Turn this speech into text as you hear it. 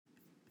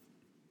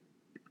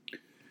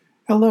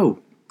Hello,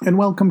 and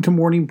welcome to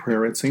morning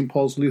prayer at St.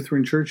 Paul's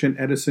Lutheran Church in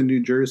Edison,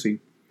 New Jersey.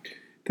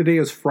 Today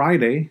is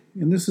Friday,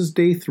 and this is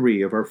day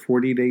 3 of our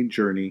 40-day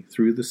journey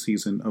through the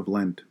season of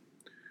Lent.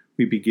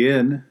 We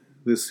begin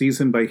this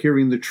season by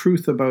hearing the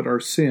truth about our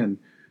sin,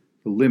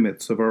 the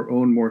limits of our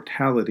own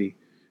mortality,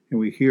 and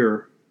we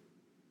hear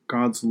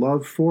God's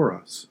love for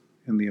us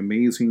and the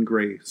amazing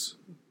grace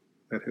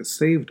that has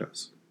saved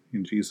us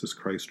in Jesus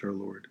Christ our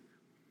Lord.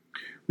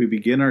 We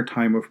begin our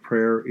time of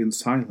prayer in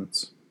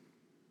silence.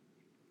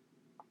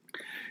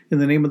 In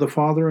the name of the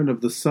Father, and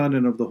of the Son,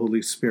 and of the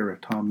Holy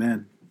Spirit.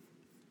 Amen.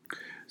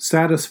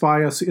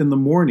 Satisfy us in the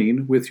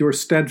morning with your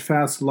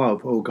steadfast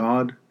love, O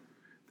God,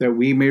 that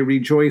we may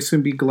rejoice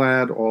and be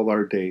glad all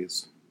our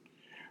days.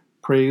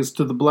 Praise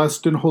to the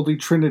blessed and holy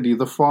Trinity,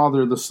 the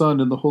Father, the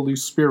Son, and the Holy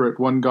Spirit,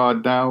 one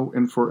God, now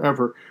and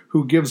forever,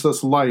 who gives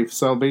us life,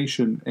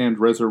 salvation, and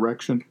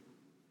resurrection.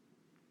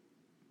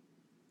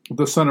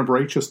 The Son of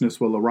Righteousness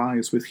will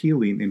arise with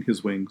healing in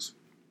his wings.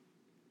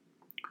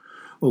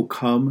 O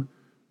come,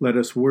 let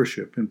us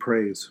worship and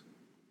praise.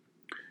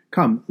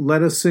 Come,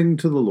 let us sing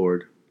to the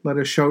Lord. Let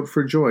us shout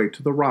for joy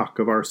to the rock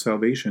of our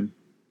salvation.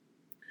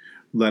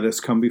 Let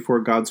us come before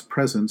God's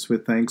presence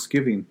with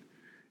thanksgiving,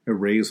 and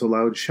raise a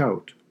loud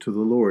shout to the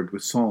Lord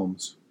with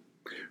psalms.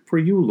 For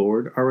you,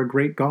 Lord, are a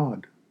great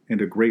God,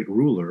 and a great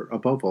ruler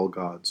above all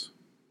gods.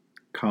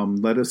 Come,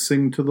 let us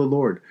sing to the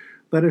Lord.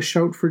 Let us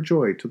shout for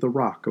joy to the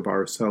rock of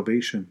our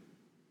salvation.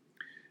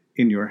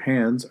 In your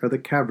hands are the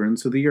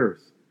caverns of the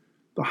earth.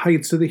 The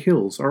heights of the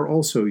hills are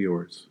also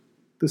yours.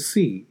 The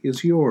sea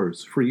is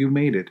yours, for you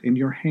made it, and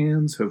your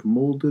hands have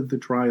molded the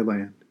dry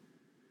land.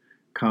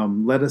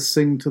 Come, let us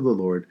sing to the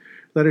Lord.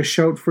 Let us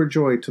shout for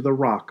joy to the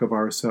rock of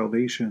our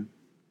salvation.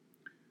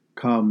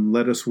 Come,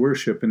 let us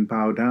worship and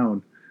bow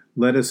down.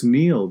 Let us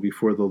kneel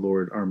before the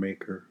Lord our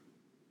Maker.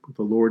 For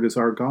the Lord is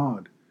our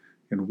God,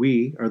 and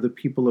we are the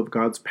people of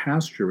God's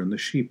pasture and the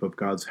sheep of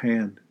God's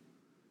hand.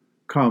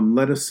 Come,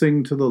 let us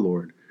sing to the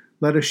Lord.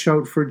 Let us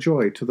shout for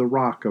joy to the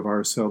rock of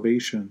our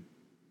salvation.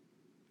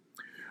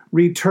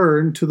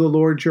 Return to the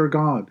Lord your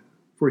God,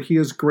 for he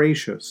is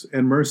gracious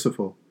and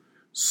merciful,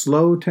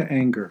 slow to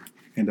anger,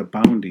 and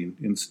abounding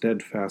in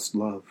steadfast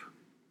love.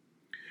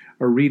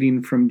 A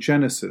reading from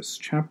Genesis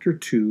chapter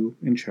 2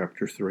 and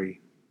chapter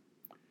 3.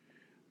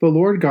 The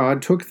Lord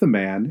God took the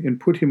man and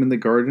put him in the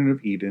Garden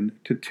of Eden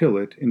to till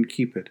it and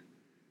keep it.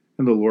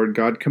 And the Lord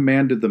God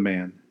commanded the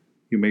man,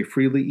 You may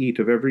freely eat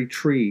of every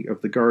tree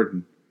of the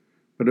garden,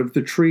 but of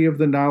the tree of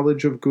the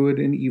knowledge of good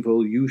and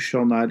evil you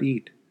shall not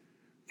eat,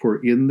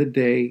 for in the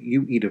day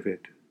you eat of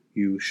it,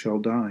 you shall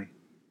die.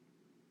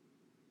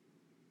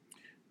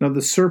 Now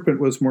the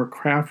serpent was more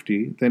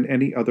crafty than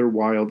any other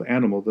wild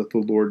animal that the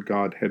Lord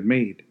God had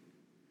made.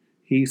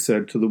 He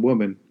said to the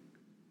woman,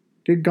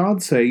 Did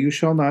God say you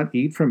shall not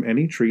eat from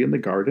any tree in the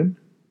garden?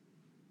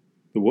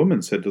 The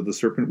woman said to the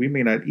serpent, We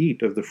may not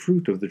eat of the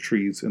fruit of the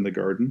trees in the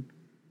garden.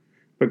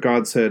 But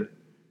God said,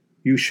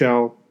 You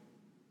shall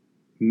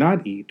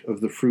not eat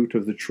of the fruit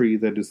of the tree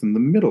that is in the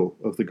middle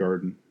of the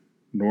garden,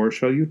 nor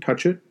shall you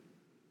touch it,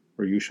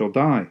 or you shall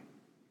die.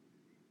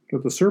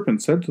 But the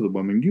serpent said to the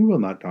woman, You will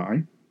not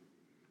die,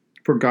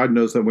 for God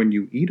knows that when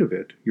you eat of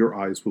it, your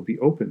eyes will be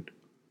opened,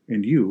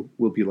 and you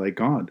will be like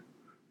God,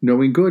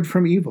 knowing good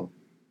from evil.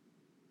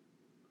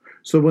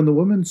 So when the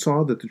woman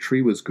saw that the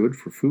tree was good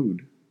for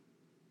food,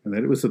 and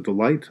that it was a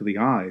delight to the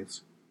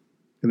eyes,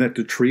 and that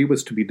the tree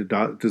was to be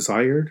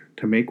desired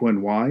to make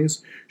one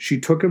wise, she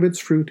took of its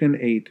fruit and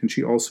ate, and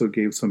she also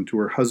gave some to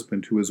her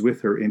husband who was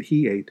with her, and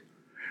he ate.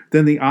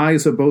 Then the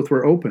eyes of both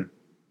were open,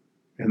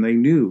 and they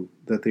knew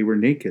that they were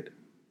naked,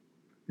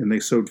 and they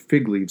sewed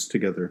fig leaves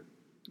together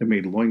and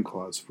made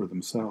loincloths for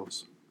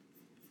themselves.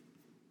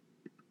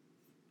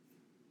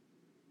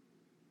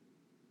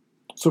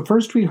 So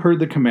first we heard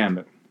the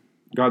commandment.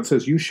 God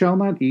says, You shall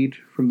not eat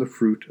from the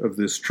fruit of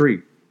this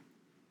tree.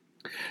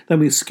 Then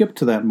we skip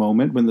to that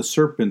moment when the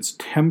serpent's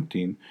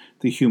tempting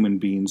the human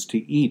beings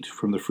to eat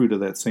from the fruit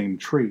of that same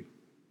tree.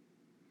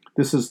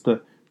 This is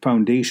the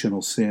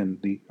foundational sin,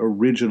 the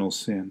original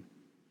sin.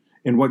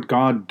 And what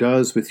God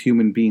does with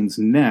human beings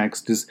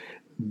next is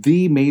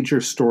the major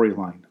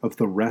storyline of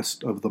the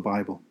rest of the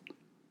Bible.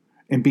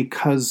 And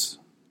because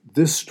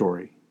this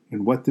story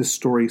and what this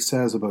story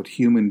says about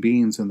human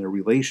beings and their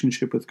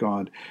relationship with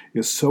God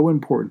is so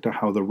important to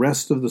how the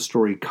rest of the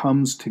story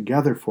comes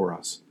together for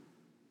us,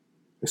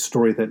 a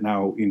story that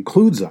now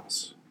includes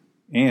us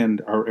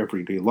and our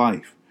everyday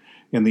life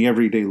and the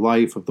everyday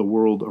life of the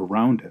world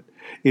around it.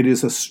 It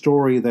is a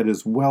story that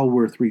is well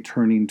worth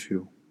returning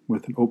to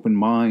with an open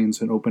minds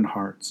and open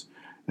hearts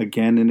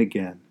again and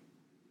again,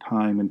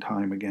 time and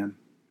time again.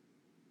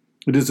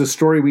 It is a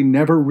story we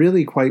never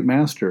really quite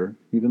master,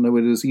 even though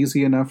it is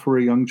easy enough for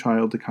a young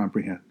child to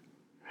comprehend.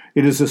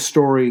 It is a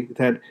story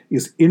that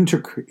is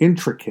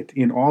intricate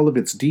in all of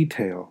its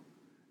detail,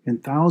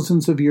 and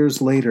thousands of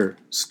years later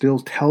still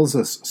tells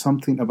us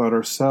something about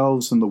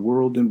ourselves and the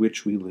world in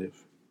which we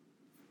live.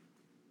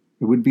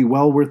 It would be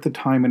well worth the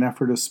time and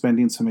effort of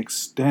spending some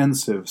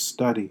extensive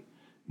study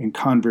and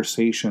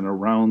conversation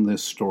around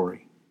this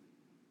story.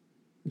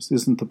 This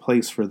isn't the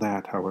place for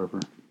that, however.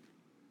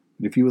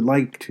 But if you would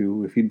like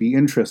to, if you'd be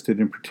interested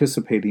in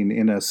participating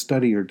in a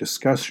study or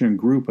discussion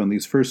group on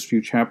these first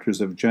few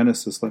chapters of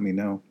Genesis, let me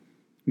know.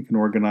 We can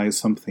organize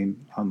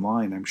something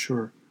online, I'm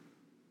sure.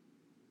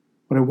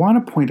 What I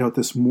want to point out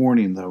this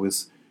morning, though,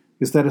 is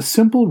that a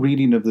simple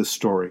reading of this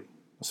story,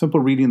 a simple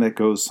reading that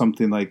goes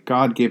something like,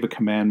 God gave a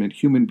commandment,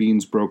 human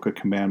beings broke a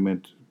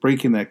commandment,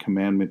 breaking that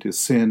commandment is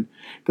sin,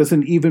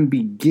 doesn't even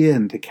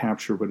begin to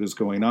capture what is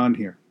going on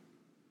here.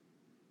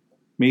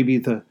 Maybe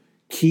the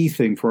key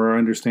thing for our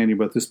understanding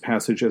about this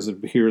passage as it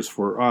appears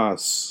for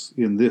us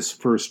in this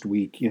first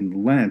week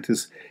in Lent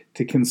is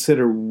to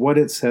consider what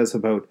it says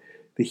about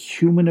the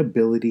human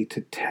ability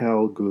to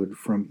tell good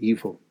from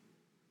evil.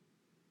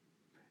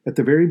 At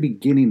the very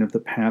beginning of the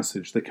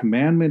passage, the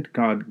commandment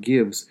God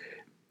gives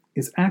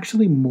is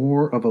actually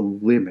more of a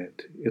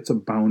limit. It's a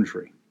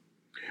boundary.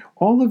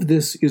 All of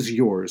this is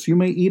yours. You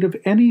may eat of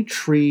any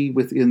tree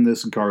within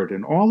this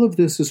garden. All of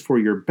this is for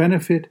your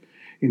benefit,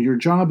 and your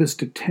job is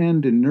to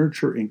tend and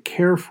nurture and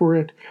care for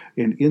it,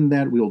 and in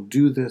that we'll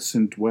do this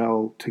and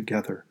dwell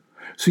together.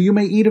 So you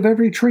may eat of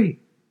every tree,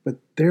 but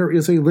there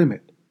is a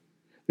limit.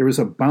 There is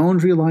a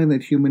boundary line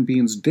that human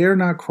beings dare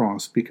not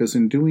cross, because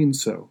in doing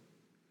so,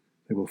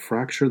 they will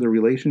fracture the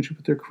relationship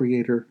with their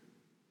Creator,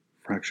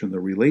 fracture the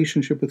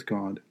relationship with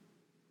God,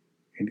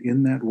 and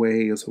in that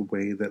way is a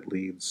way that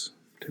leads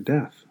to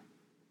death.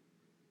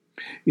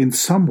 In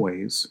some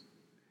ways,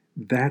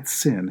 that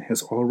sin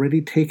has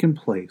already taken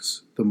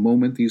place the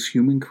moment these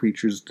human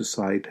creatures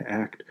decide to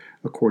act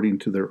according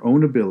to their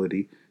own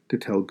ability to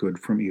tell good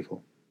from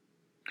evil.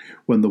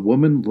 When the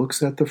woman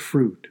looks at the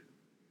fruit,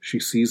 she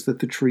sees that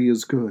the tree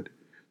is good,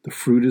 the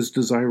fruit is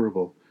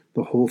desirable,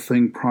 the whole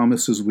thing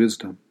promises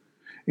wisdom.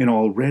 And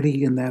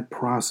already in that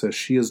process,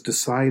 she has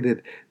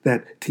decided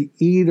that to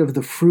eat of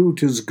the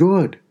fruit is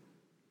good,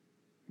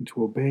 and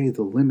to obey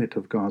the limit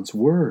of God's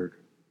word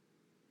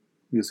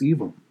is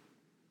evil.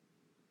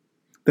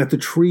 That the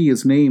tree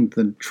is named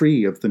the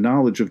tree of the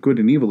knowledge of good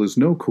and evil is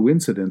no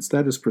coincidence.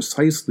 That is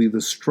precisely the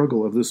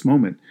struggle of this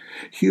moment.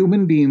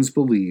 Human beings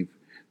believe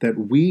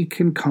that we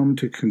can come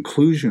to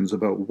conclusions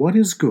about what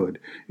is good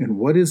and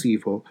what is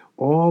evil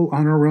all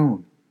on our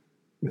own,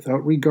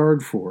 without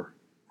regard for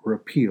or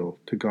appeal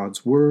to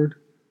God's word,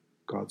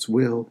 God's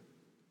will,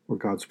 or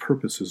God's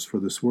purposes for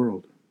this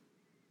world.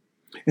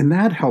 And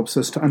that helps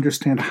us to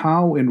understand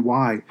how and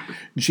why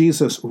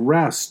Jesus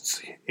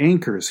rests,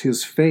 anchors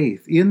his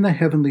faith in the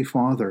Heavenly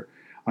Father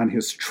on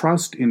his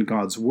trust in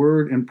God's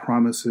word and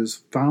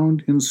promises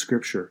found in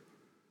Scripture,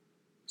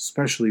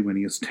 especially when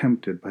he is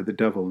tempted by the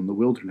devil in the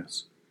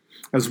wilderness.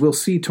 As we'll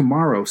see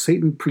tomorrow,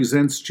 Satan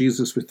presents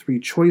Jesus with three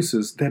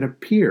choices that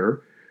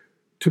appear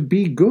to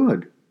be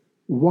good,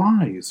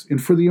 wise,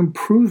 and for the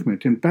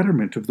improvement and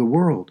betterment of the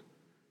world,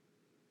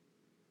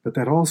 but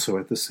that also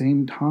at the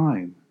same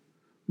time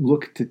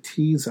look to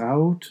tease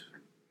out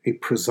a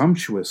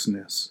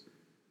presumptuousness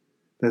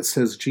that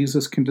says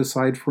Jesus can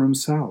decide for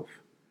himself,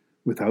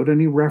 without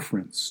any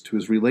reference to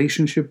his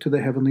relationship to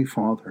the Heavenly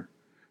Father,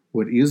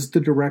 what is the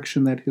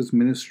direction that his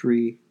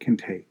ministry can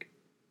take.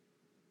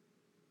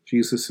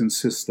 Jesus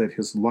insists that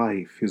his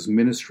life, his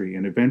ministry,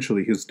 and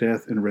eventually his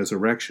death and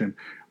resurrection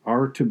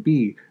are to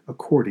be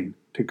according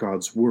to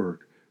God's word,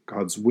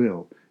 God's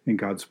will, and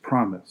God's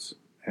promise,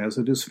 as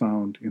it is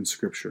found in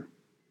Scripture.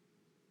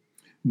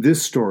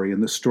 This story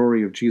and the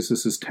story of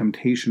Jesus'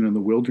 temptation in the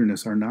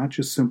wilderness are not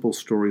just simple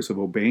stories of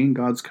obeying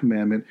God's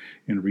commandment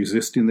and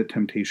resisting the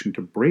temptation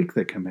to break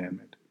the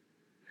commandment.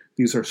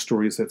 These are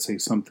stories that say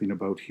something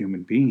about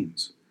human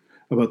beings,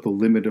 about the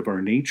limit of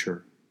our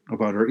nature,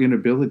 about our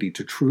inability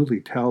to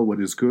truly tell what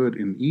is good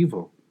and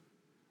evil,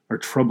 our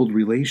troubled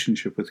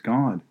relationship with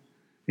God,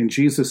 and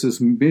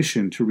Jesus'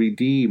 mission to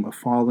redeem a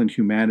fallen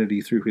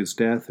humanity through his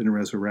death and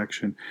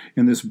resurrection.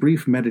 And this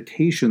brief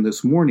meditation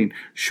this morning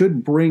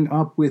should bring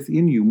up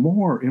within you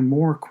more and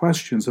more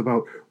questions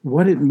about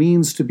what it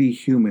means to be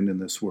human in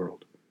this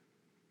world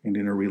and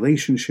in a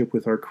relationship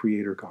with our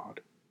Creator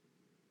God.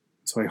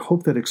 So I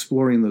hope that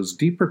exploring those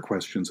deeper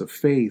questions of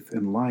faith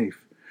and life,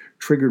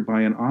 triggered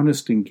by an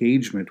honest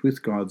engagement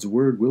with God's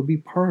Word, will be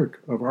part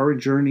of our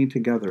journey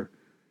together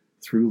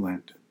through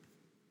Lent.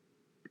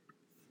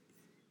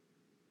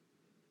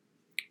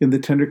 In the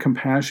tender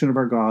compassion of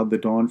our God, the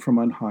dawn from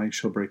on high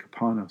shall break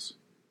upon us.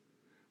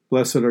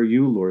 Blessed are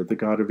you, Lord, the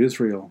God of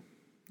Israel.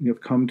 You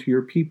have come to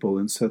your people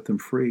and set them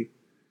free.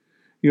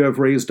 You have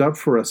raised up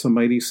for us a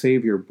mighty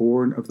Savior,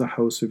 born of the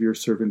house of your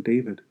servant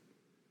David.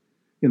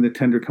 In the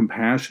tender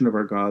compassion of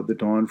our God, the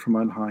dawn from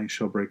on high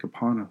shall break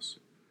upon us.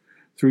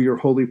 Through your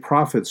holy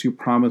prophets you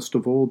promised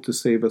of old to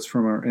save us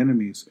from our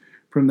enemies,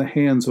 from the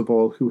hands of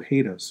all who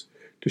hate us,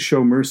 to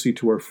show mercy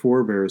to our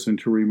forebears and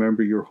to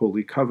remember your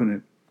holy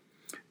covenant.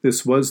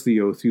 This was the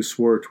oath you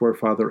swore to our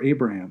father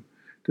Abraham,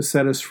 to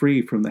set us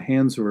free from the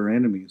hands of our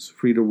enemies,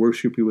 free to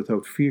worship you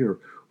without fear,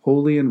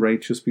 holy and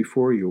righteous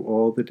before you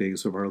all the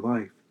days of our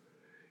life.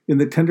 In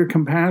the tender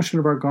compassion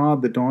of our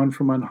God, the dawn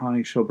from on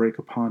high shall break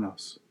upon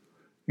us.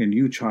 And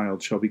you,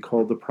 child, shall be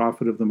called the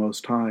prophet of the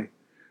Most High,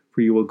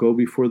 for you will go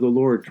before the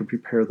Lord to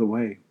prepare the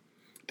way,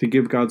 to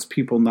give God's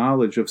people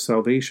knowledge of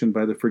salvation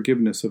by the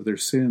forgiveness of their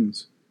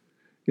sins.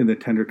 In the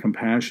tender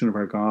compassion of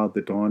our God,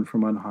 the dawn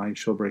from on high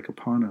shall break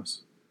upon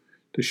us,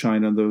 to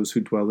shine on those who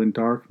dwell in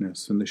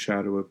darkness and the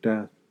shadow of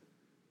death,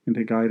 and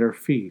to guide our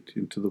feet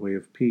into the way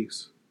of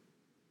peace.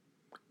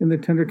 In the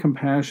tender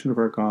compassion of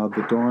our God,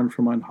 the dawn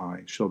from on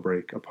high shall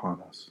break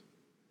upon us.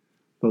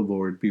 The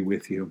Lord be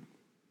with you.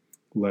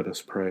 Let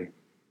us pray.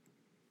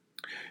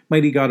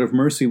 Mighty God of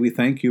mercy, we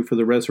thank you for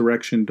the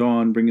resurrection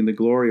dawn, bringing the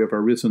glory of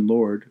our risen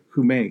Lord,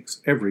 who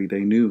makes every day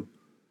new.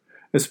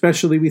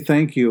 Especially we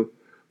thank you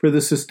for the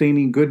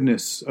sustaining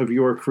goodness of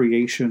your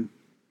creation,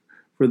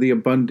 for the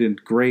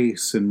abundant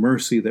grace and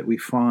mercy that we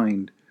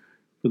find,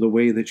 for the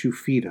way that you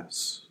feed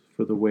us,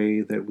 for the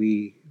way that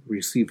we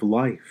receive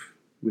life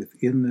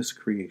within this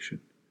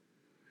creation,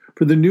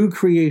 for the new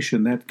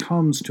creation that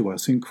comes to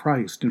us in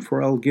Christ, and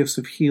for all gifts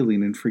of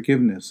healing and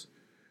forgiveness,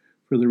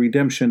 for the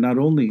redemption not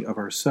only of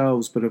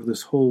ourselves but of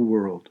this whole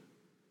world,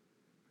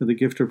 for the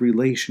gift of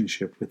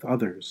relationship with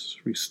others,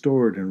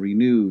 restored and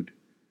renewed,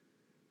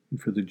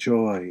 and for the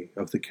joy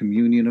of the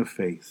communion of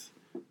faith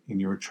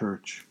in your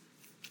church.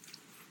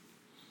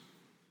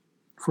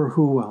 For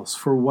who else,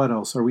 for what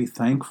else are we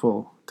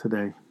thankful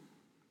today?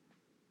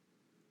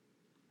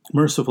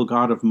 Merciful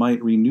God of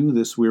might, renew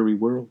this weary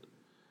world.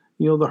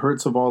 Heal the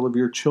hurts of all of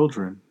your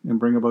children, and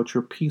bring about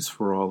your peace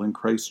for all in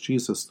Christ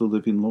Jesus, the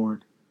living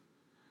Lord.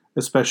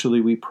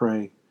 Especially we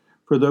pray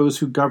for those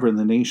who govern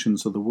the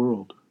nations of the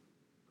world,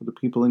 for the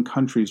people in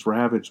countries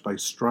ravaged by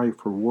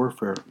strife or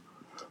warfare,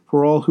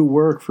 for all who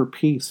work for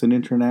peace and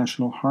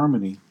international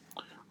harmony,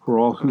 for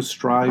all who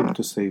strive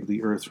to save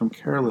the earth from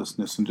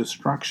carelessness and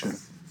destruction,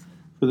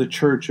 for the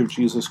Church of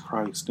Jesus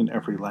Christ in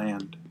every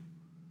land,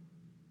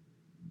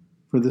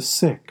 for the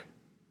sick,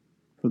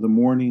 for the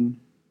mourning,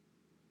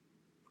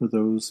 for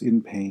those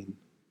in pain.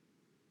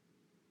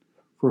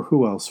 For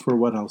who else, for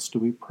what else do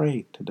we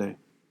pray today?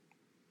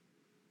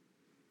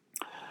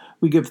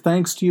 We give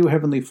thanks to you,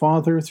 Heavenly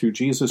Father, through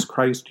Jesus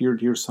Christ, your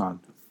dear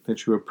Son,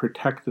 that you have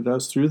protected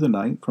us through the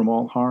night from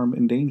all harm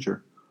and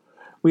danger.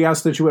 We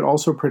ask that you would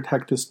also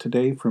protect us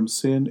today from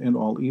sin and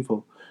all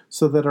evil,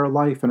 so that our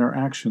life and our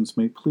actions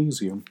may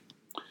please you.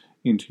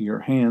 Into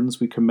your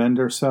hands we commend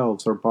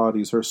ourselves, our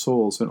bodies, our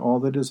souls, and all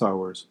that is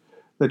ours.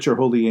 Let your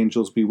holy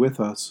angels be with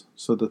us,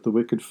 so that the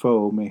wicked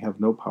foe may have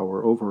no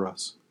power over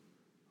us.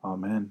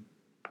 Amen.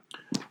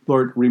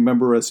 Lord,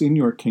 remember us in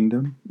your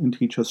kingdom, and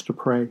teach us to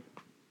pray.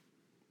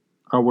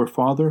 Our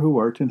Father, who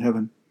art in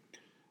heaven,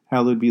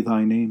 hallowed be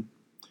thy name.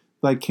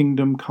 Thy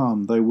kingdom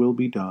come, thy will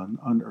be done,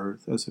 on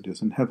earth as it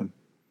is in heaven.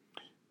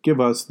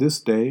 Give us this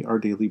day our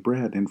daily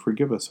bread, and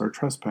forgive us our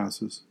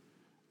trespasses,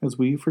 as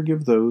we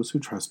forgive those who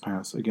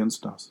trespass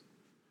against us.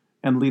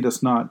 And lead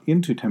us not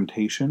into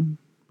temptation,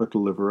 but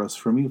deliver us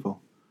from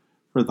evil.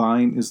 For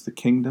thine is the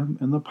kingdom,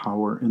 and the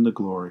power, and the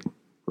glory,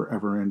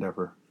 forever and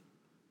ever.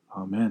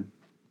 Amen.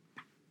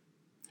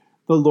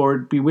 The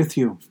Lord be with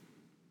you.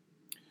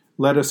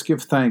 Let us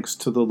give thanks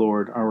to the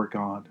Lord our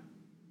God.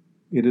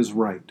 It is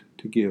right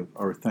to give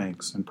our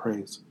thanks and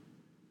praise.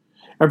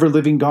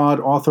 Ever-living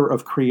God, author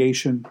of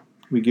creation,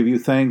 we give you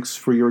thanks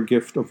for your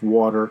gift of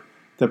water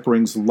that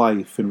brings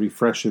life and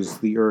refreshes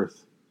the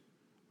earth.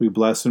 We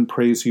bless and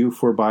praise you,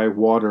 for by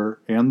water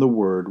and the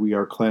word we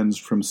are cleansed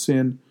from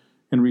sin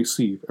and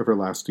receive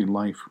everlasting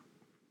life.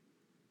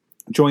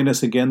 Join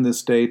us again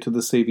this day to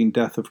the saving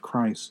death of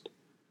Christ.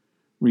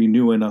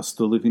 Renew in us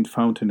the living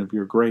fountain of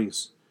your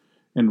grace,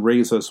 and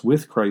raise us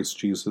with Christ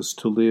Jesus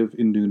to live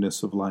in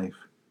newness of life.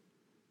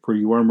 For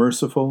you are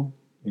merciful,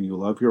 and you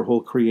love your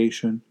whole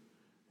creation,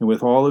 and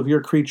with all of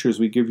your creatures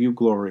we give you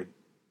glory,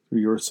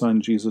 through your Son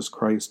Jesus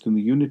Christ, in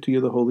the unity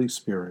of the Holy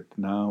Spirit,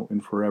 now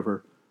and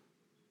forever.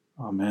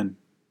 Amen.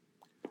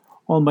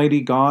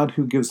 Almighty God,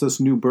 who gives us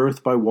new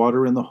birth by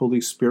water and the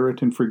Holy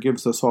Spirit, and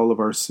forgives us all of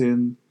our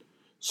sin,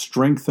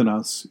 strengthen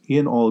us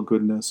in all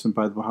goodness, and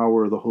by the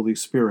power of the Holy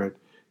Spirit,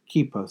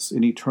 keep us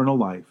in eternal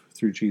life,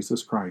 through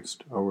Jesus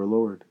Christ our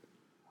Lord.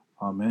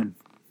 Amen.